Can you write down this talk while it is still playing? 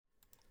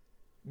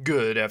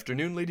Good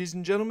afternoon, ladies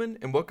and gentlemen,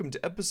 and welcome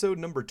to episode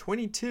number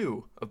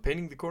 22 of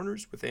Painting the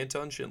Corners with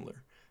Anton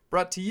Schindler,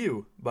 brought to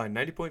you by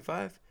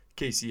 90.5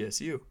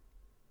 KCSU.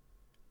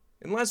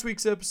 In last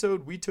week's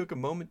episode, we took a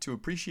moment to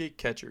appreciate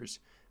catchers,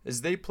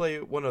 as they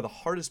play one of the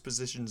hardest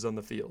positions on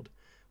the field,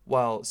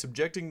 while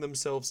subjecting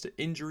themselves to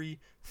injury,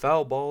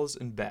 foul balls,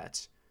 and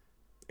bats.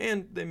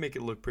 And they make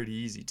it look pretty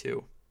easy,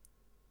 too.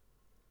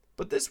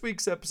 But this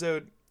week's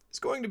episode is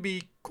going to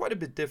be quite a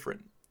bit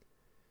different.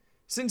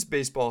 Since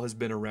baseball has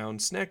been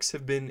around, snacks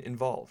have been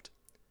involved.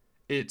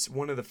 It's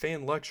one of the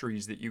fan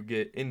luxuries that you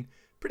get in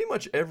pretty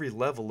much every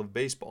level of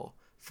baseball,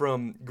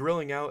 from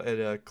grilling out at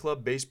a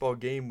club baseball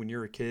game when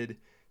you're a kid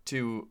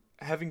to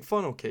having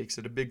funnel cakes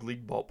at a big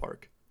league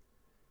ballpark.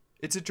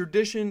 It's a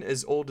tradition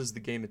as old as the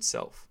game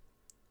itself.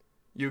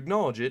 You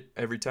acknowledge it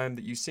every time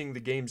that you sing the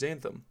game's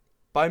anthem.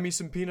 Buy me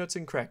some peanuts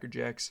and Cracker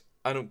Jacks.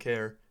 I don't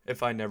care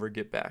if I never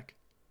get back.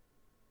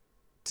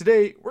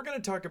 Today, we're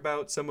going to talk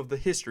about some of the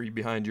history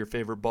behind your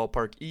favorite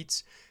ballpark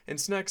eats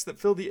and snacks that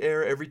fill the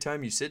air every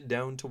time you sit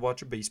down to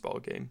watch a baseball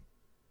game.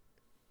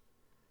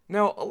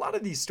 Now, a lot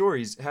of these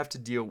stories have to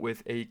deal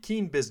with a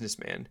keen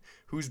businessman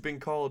who's been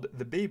called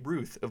the Babe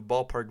Ruth of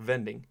ballpark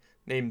vending,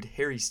 named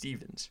Harry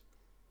Stevens.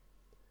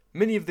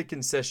 Many of the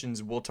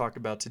concessions we'll talk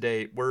about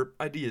today were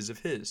ideas of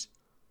his.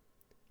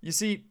 You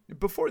see,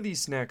 before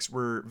these snacks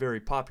were very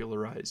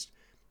popularized,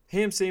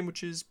 ham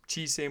sandwiches,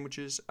 cheese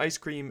sandwiches, ice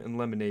cream, and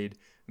lemonade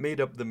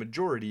made up the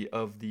majority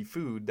of the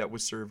food that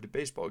was served at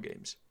baseball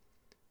games.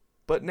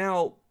 But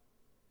now,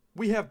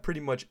 we have pretty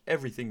much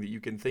everything that you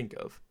can think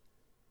of.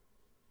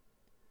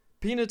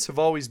 Peanuts have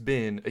always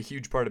been a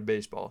huge part of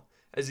baseball,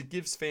 as it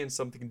gives fans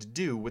something to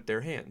do with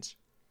their hands.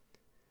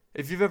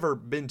 If you've ever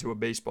been to a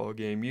baseball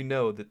game, you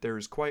know that there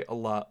is quite a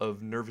lot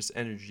of nervous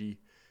energy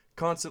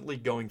constantly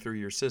going through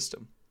your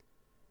system.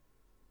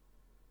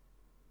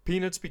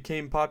 Peanuts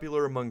became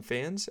popular among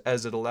fans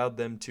as it allowed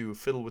them to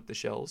fiddle with the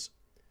shells,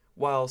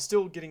 while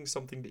still getting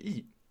something to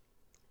eat.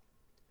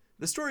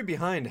 The story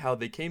behind how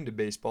they came to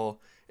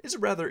baseball is a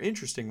rather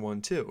interesting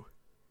one too.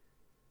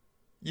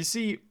 You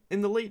see,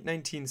 in the late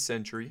 19th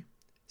century,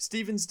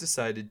 Stevens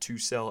decided to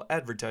sell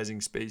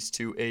advertising space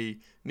to a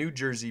New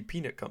Jersey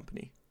peanut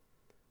company.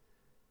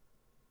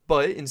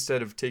 But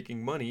instead of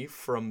taking money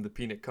from the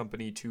peanut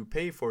company to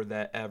pay for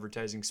that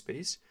advertising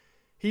space,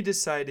 he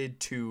decided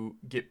to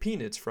get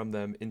peanuts from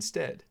them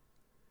instead.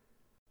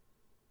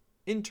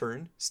 In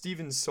turn,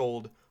 Stevens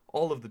sold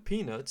all of the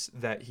peanuts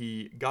that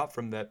he got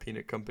from that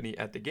peanut company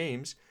at the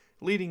games,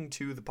 leading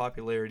to the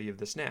popularity of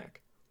the snack.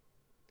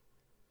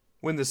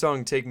 When the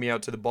song Take Me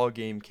Out to the Ball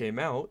Game came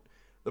out,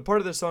 the part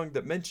of the song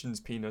that mentions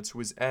peanuts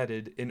was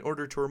added in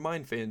order to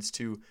remind fans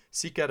to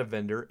seek out a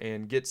vendor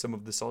and get some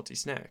of the salty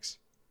snacks.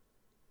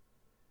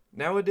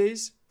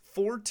 Nowadays,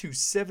 4 to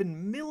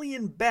 7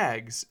 million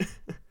bags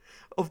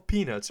of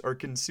peanuts are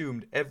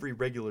consumed every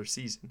regular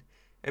season,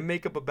 and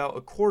make up about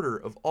a quarter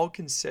of all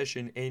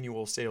concession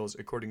annual sales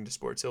according to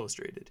Sports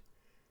Illustrated.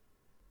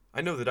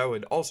 I know that I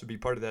would also be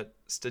part of that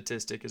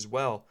statistic as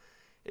well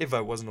if I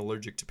wasn't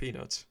allergic to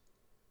peanuts.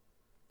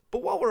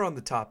 But while we're on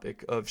the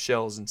topic of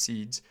shells and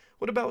seeds,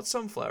 what about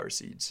sunflower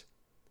seeds?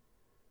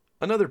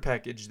 Another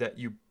package that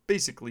you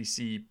basically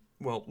see,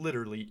 well,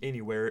 literally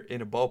anywhere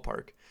in a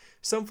ballpark.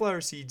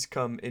 Sunflower seeds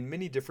come in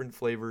many different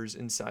flavors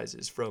and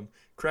sizes, from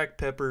cracked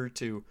pepper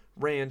to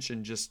ranch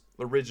and just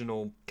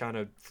original kind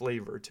of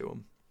flavor to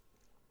them.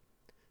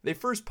 They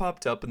first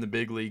popped up in the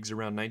big leagues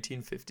around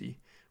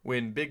 1950,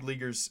 when big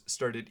leaguers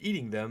started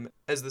eating them,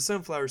 as the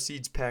sunflower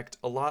seeds packed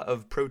a lot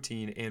of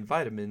protein and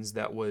vitamins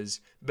that was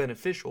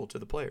beneficial to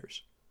the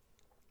players.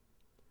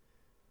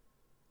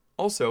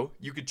 Also,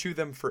 you could chew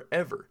them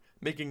forever,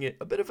 making it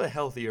a bit of a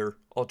healthier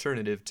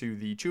alternative to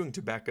the chewing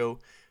tobacco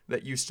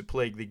that used to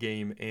plague the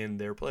game and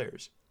their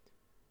players.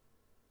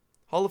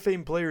 Hall of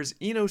Fame players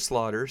Eno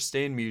Slaughter,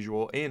 Stan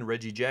Musial, and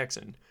Reggie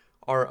Jackson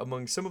are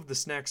among some of the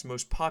snack's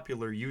most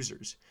popular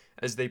users,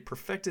 as they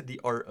perfected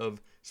the art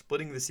of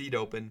splitting the seed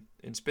open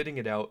and spitting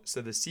it out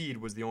so the seed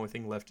was the only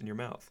thing left in your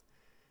mouth.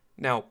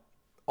 Now,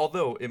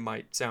 although it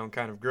might sound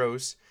kind of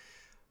gross,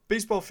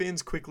 baseball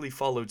fans quickly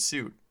followed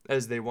suit,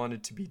 as they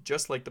wanted to be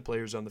just like the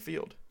players on the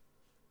field.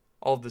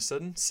 All of a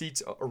sudden,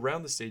 seats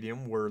around the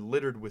stadium were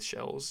littered with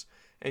shells,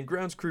 and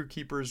grounds crew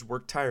keepers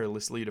worked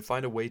tirelessly to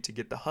find a way to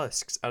get the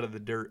husks out of the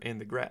dirt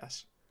and the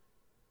grass.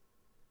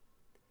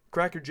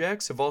 Cracker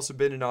Jacks have also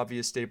been an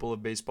obvious staple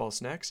of baseball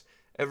snacks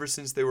ever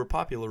since they were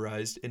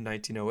popularized in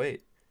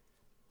 1908.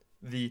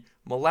 The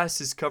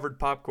molasses-covered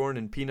popcorn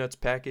and peanuts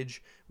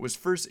package was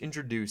first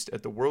introduced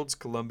at the World's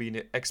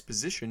Columbian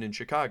Exposition in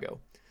Chicago,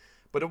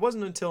 but it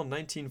wasn't until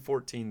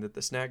 1914 that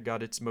the snack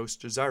got its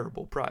most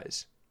desirable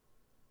prize: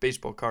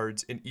 baseball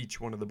cards in each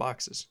one of the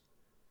boxes.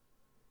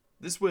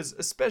 This was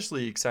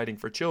especially exciting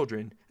for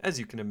children, as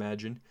you can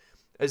imagine,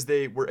 as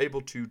they were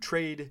able to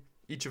trade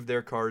each of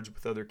their cards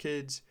with other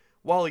kids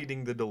while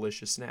eating the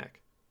delicious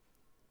snack.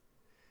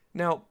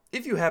 Now,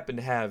 if you happen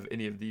to have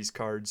any of these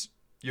cards,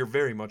 you're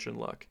very much in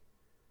luck.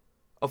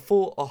 A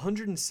full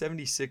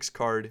 176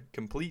 card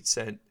complete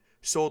set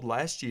sold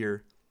last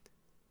year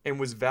and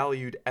was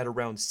valued at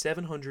around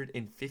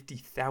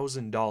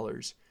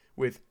 $750,000,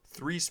 with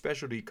 3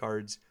 specialty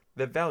cards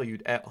that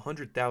valued at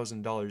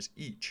 $100,000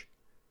 each.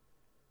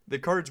 The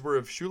cards were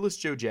of Shoeless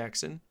Joe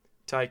Jackson,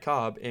 Ty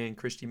Cobb, and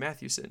Christy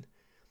Mathewson,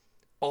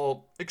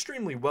 all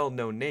extremely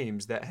well-known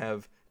names that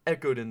have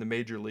echoed in the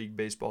Major League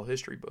Baseball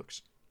history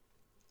books.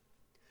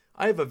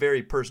 I have a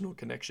very personal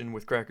connection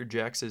with Cracker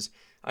Jacks, as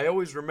I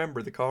always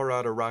remember the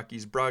Colorado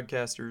Rockies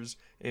broadcasters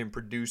and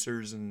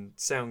producers and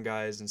sound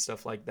guys and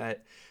stuff like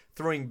that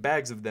throwing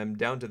bags of them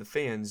down to the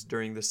fans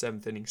during the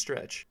 7th inning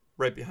stretch,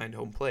 right behind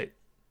home plate.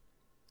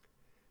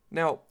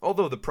 Now,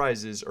 although the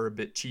prizes are a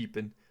bit cheap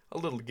and a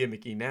little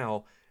gimmicky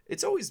now,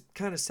 it's always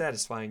kind of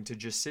satisfying to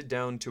just sit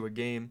down to a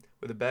game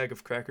with a bag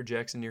of Cracker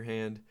Jacks in your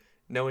hand,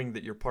 knowing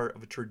that you're part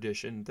of a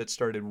tradition that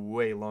started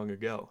way long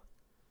ago.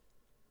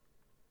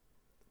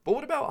 But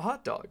what about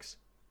hot dogs?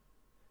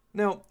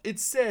 Now,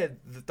 it's said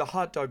that the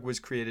hot dog was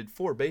created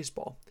for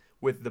baseball,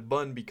 with the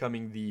bun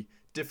becoming the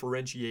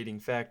differentiating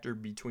factor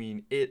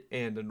between it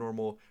and a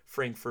normal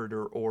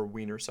Frankfurter or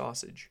Wiener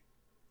sausage.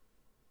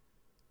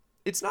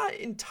 It's not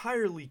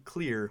entirely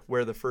clear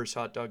where the first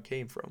hot dog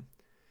came from.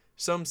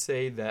 Some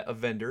say that a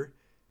vendor,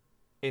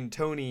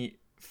 Antoni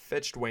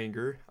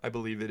Feuchtwanger, I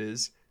believe it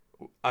is,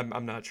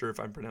 I'm not sure if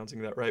I'm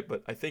pronouncing that right,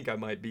 but I think I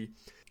might be,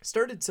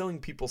 started selling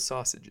people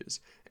sausages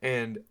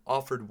and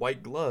offered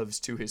white gloves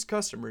to his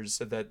customers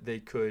so that they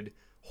could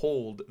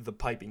hold the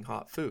piping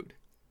hot food.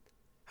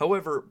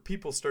 However,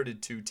 people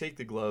started to take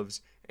the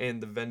gloves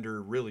and the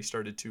vendor really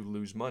started to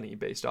lose money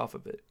based off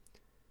of it.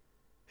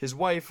 His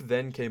wife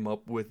then came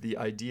up with the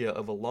idea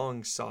of a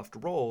long, soft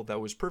roll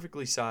that was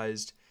perfectly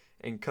sized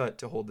and cut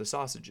to hold the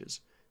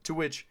sausages, to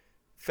which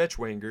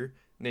Feuchtwanger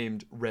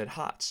named Red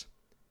Hots.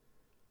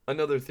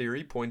 Another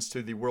theory points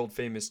to the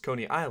world-famous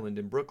Coney Island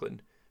in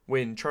Brooklyn,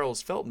 when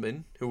Charles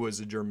Feltman, who was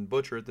a German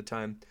butcher at the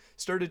time,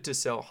 started to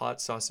sell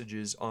hot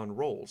sausages on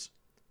rolls.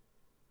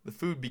 The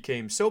food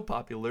became so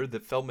popular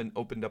that Feltman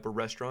opened up a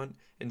restaurant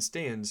and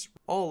stands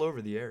all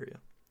over the area.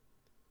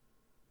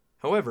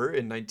 However,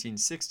 in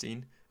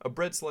 1916, a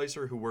bread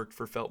slicer who worked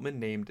for Feltman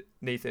named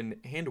Nathan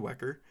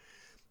Handwecker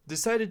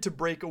decided to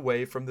break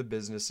away from the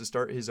business to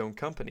start his own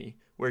company,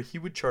 where he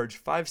would charge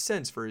 5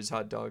 cents for his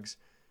hot dogs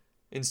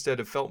instead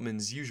of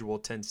Feltman's usual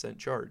 10-cent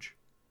charge.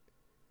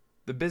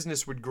 The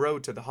business would grow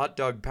to the hot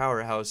dog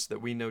powerhouse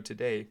that we know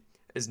today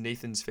as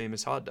Nathan's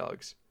Famous Hot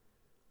Dogs.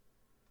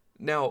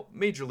 Now,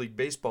 Major League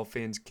Baseball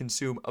fans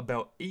consume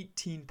about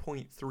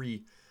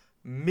 18.3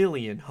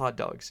 million hot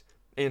dogs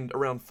and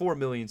around 4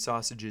 million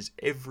sausages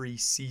every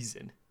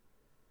season.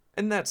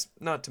 And that's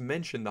not to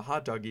mention the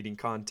hot dog eating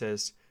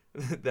contest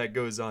that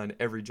goes on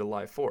every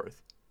July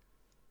 4th.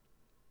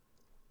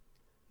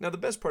 Now, the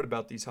best part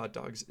about these hot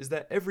dogs is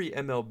that every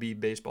MLB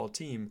baseball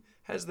team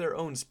has their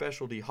own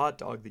specialty hot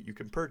dog that you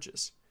can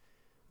purchase.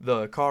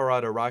 The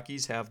Colorado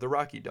Rockies have the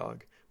Rocky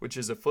Dog, which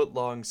is a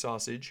foot-long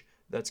sausage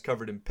that's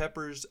covered in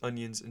peppers,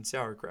 onions, and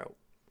sauerkraut.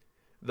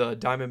 The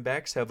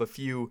Diamondbacks have a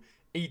few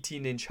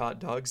 18-inch hot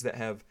dogs that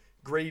have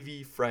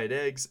gravy, fried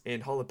eggs,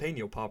 and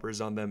jalapeno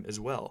poppers on them as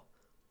well.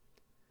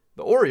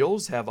 The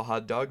Orioles have a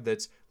hot dog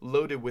that's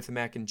loaded with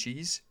mac and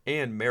cheese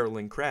and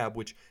Maryland crab,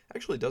 which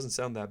actually doesn't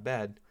sound that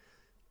bad.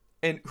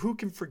 And who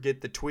can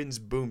forget the Twins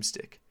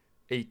Boomstick,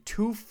 a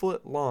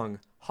 2-foot-long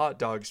hot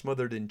dog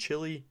smothered in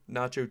chili,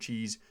 nacho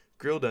cheese,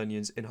 grilled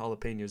onions, and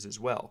jalapenos as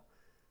well.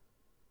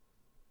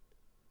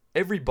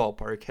 Every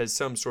ballpark has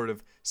some sort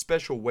of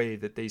special way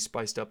that they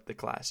spiced up the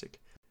classic.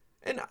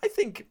 And I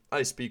think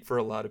I speak for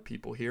a lot of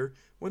people here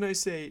when I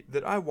say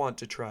that I want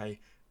to try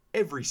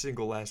every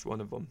single last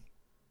one of them.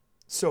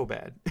 So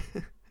bad.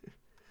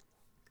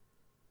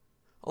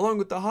 Along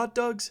with the hot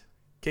dogs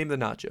came the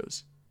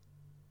nachos.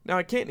 Now,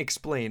 I can't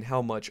explain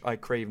how much I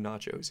crave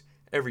nachos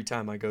every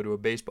time I go to a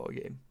baseball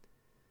game.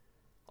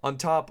 On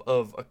top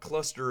of a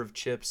cluster of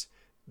chips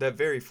that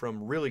vary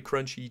from really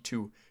crunchy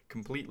to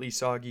completely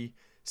soggy,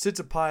 sits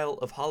a pile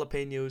of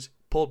jalapenos,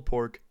 pulled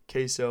pork,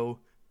 queso,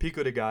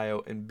 pico de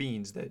gallo, and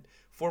beans that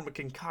form a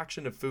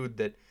concoction of food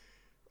that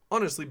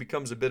honestly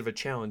becomes a bit of a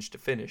challenge to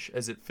finish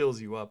as it fills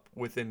you up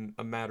within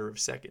a matter of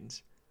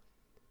seconds.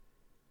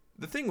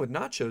 The thing with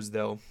nachos,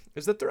 though,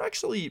 is that they're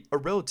actually a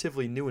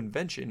relatively new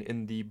invention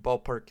in the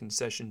ballpark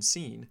concession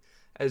scene,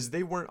 as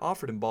they weren't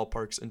offered in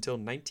ballparks until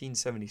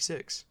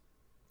 1976.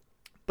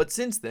 But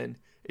since then,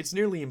 it's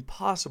nearly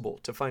impossible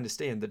to find a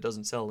stand that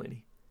doesn't sell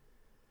any.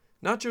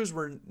 Nachos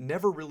were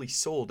never really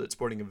sold at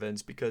sporting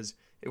events because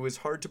it was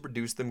hard to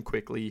produce them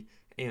quickly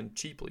and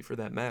cheaply for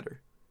that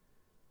matter.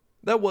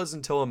 That was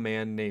until a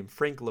man named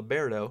Frank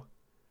Liberto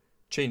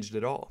changed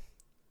it all.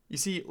 You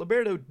see,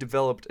 Liberto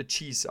developed a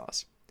cheese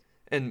sauce.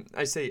 And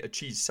I say a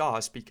cheese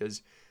sauce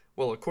because,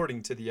 well,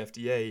 according to the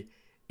FDA,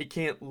 it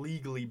can't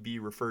legally be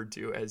referred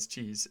to as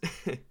cheese,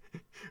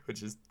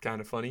 which is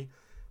kind of funny.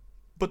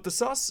 But the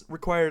sauce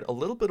required a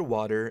little bit of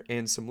water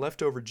and some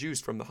leftover juice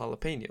from the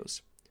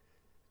jalapenos.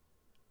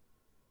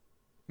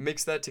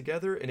 Mix that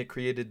together and it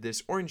created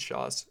this orange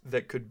sauce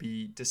that could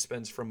be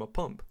dispensed from a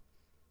pump.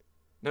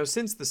 Now,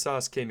 since the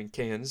sauce came in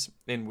cans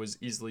and was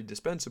easily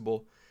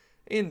dispensable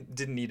and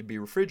didn't need to be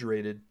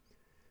refrigerated,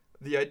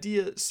 the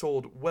idea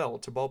sold well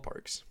to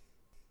ballparks.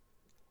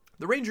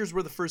 The Rangers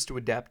were the first to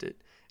adapt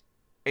it,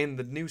 and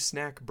the new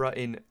snack brought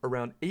in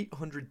around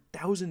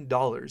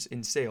 $800,000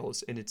 in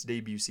sales in its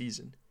debut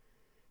season.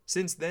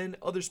 Since then,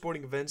 other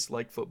sporting events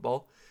like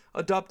football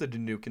adopted a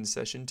new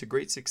concession to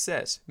great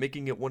success,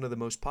 making it one of the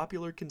most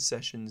popular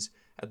concessions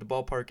at the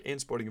ballpark and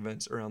sporting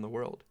events around the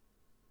world.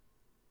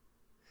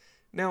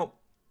 Now,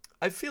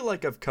 I feel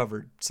like I've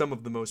covered some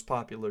of the most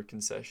popular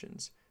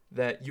concessions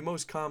that you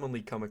most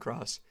commonly come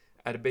across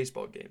at a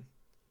baseball game.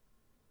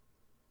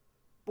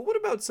 But what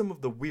about some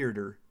of the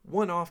weirder,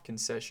 one-off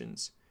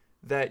concessions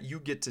that you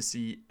get to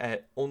see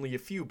at only a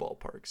few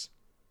ballparks?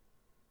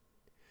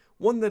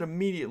 One that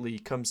immediately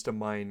comes to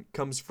mind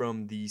comes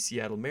from the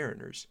Seattle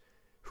Mariners,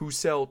 who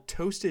sell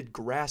toasted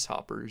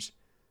grasshoppers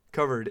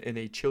covered in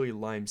a chili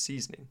lime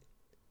seasoning.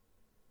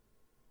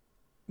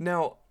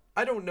 Now,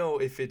 I don't know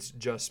if it's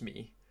just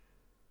me,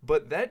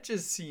 but that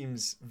just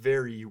seems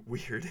very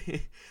weird.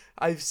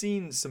 I've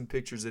seen some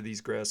pictures of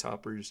these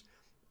grasshoppers,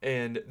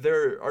 and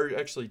there are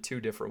actually two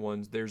different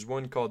ones. There's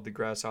one called the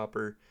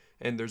grasshopper,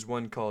 and there's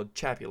one called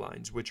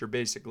chapulines, which are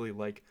basically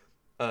like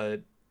a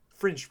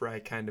French fry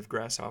kind of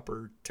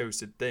grasshopper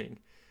toasted thing.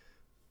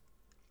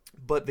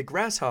 But the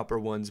grasshopper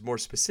ones, more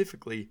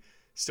specifically,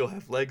 still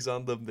have legs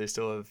on them. They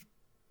still have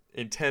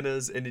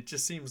antennas, and it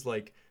just seems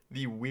like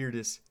the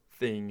weirdest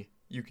thing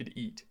you could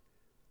eat.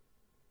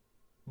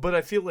 But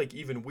I feel like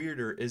even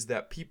weirder is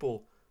that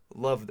people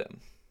love them.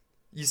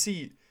 You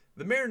see,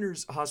 the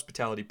Mariners'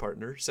 hospitality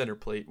partner,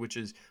 Centerplate, which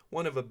is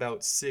one of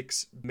about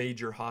 6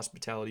 major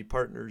hospitality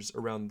partners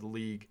around the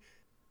league,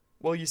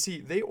 well, you see,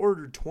 they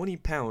ordered 20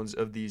 pounds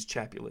of these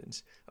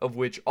chapulines, of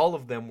which all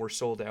of them were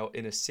sold out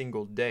in a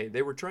single day.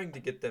 They were trying to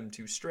get them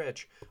to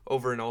stretch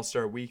over an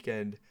All-Star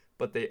weekend,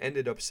 but they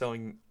ended up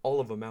selling all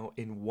of them out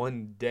in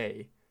one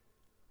day.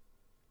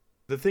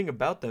 The thing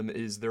about them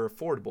is they're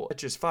affordable at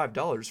just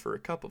 $5 for a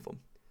cup of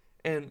them.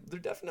 And they're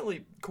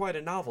definitely quite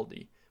a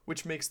novelty,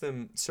 which makes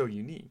them so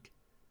unique.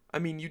 I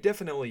mean, you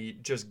definitely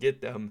just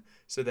get them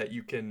so that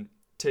you can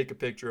take a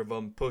picture of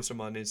them, post them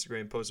on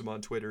Instagram, post them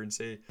on Twitter, and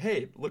say,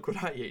 hey, look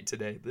what I ate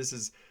today. This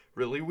is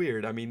really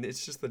weird. I mean,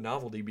 it's just the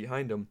novelty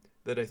behind them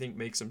that I think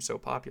makes them so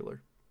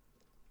popular.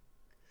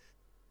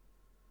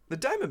 The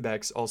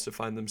Diamondbacks also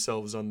find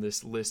themselves on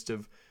this list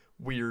of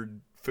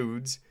weird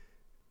foods,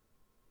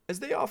 as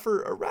they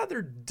offer a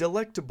rather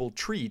delectable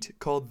treat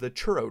called the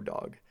churro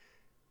dog.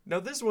 Now,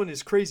 this one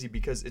is crazy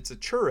because it's a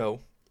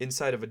churro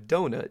inside of a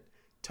donut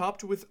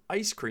topped with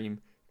ice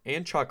cream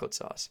and chocolate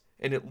sauce,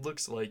 and it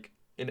looks like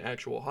an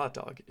actual hot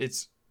dog.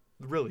 It's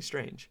really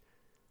strange.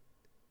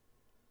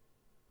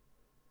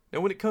 Now,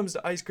 when it comes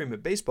to ice cream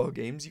at baseball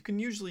games, you can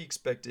usually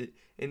expect it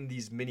in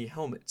these mini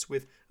helmets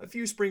with a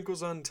few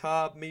sprinkles on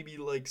top, maybe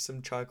like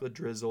some chocolate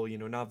drizzle,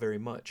 not very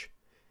much.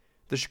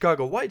 The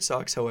Chicago White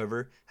Sox,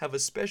 however, have a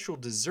special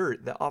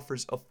dessert that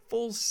offers a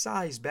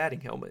full-size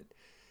batting helmet,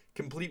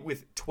 complete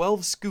with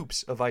 12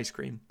 scoops of ice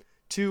cream,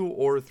 2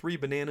 or 3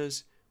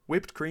 bananas,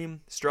 whipped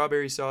cream,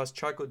 strawberry sauce,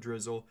 chocolate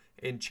drizzle,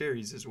 and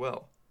cherries as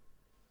well.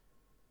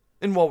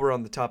 And while we're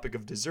on the topic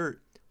of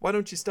dessert, why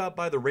don't you stop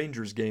by the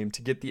Rangers game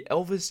to get the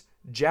Elvis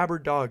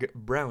Jabberdog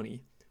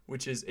Brownie,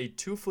 which is a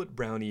 2-foot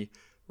brownie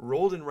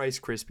rolled in Rice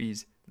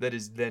Krispies that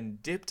is then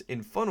dipped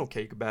in funnel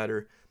cake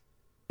batter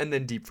and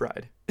then deep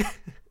fried.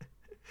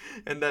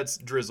 And that's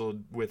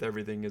drizzled with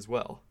everything as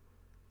well.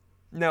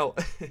 Now,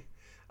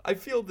 I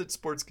feel that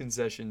sports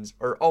concessions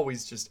are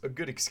always just a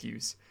good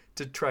excuse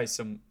to try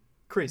some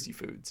crazy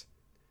foods.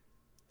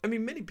 I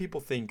mean, many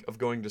people think of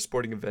going to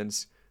sporting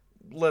events,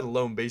 let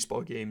alone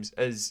baseball games,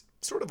 as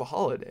sort of a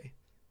holiday.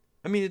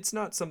 I mean, it's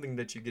not something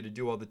that you get to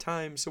do all the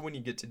time, so when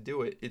you get to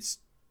do it, it's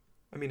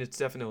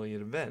definitely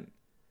an event.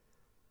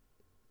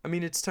 I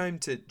mean, it's time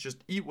to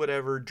just eat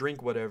whatever,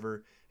 drink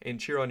whatever, and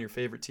cheer on your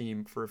favorite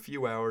team for a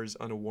few hours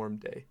on a warm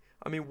day.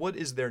 I mean, what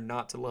is there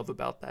not to love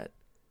about that?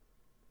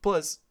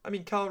 Plus,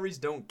 calories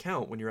don't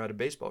count when you're at a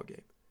baseball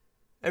game.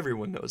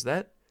 Everyone knows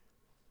that.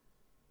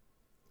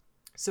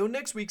 So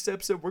next week's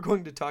episode, we're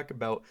going to talk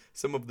about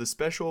some of the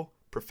special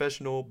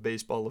professional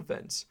baseball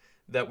events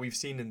that we've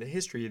seen in the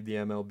history of the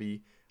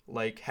MLB,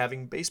 like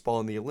having baseball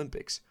in the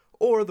Olympics,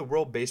 or the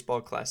World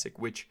Baseball Classic,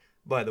 which,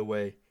 by the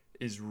way,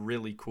 is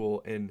really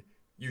cool, and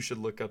you should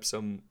look up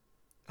some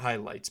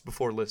highlights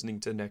before listening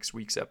to next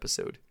week's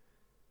episode.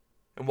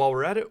 And while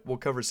we're at it, we'll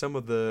cover some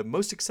of the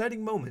most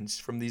exciting moments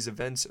from these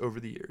events over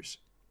the years.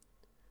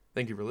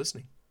 Thank you for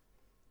listening.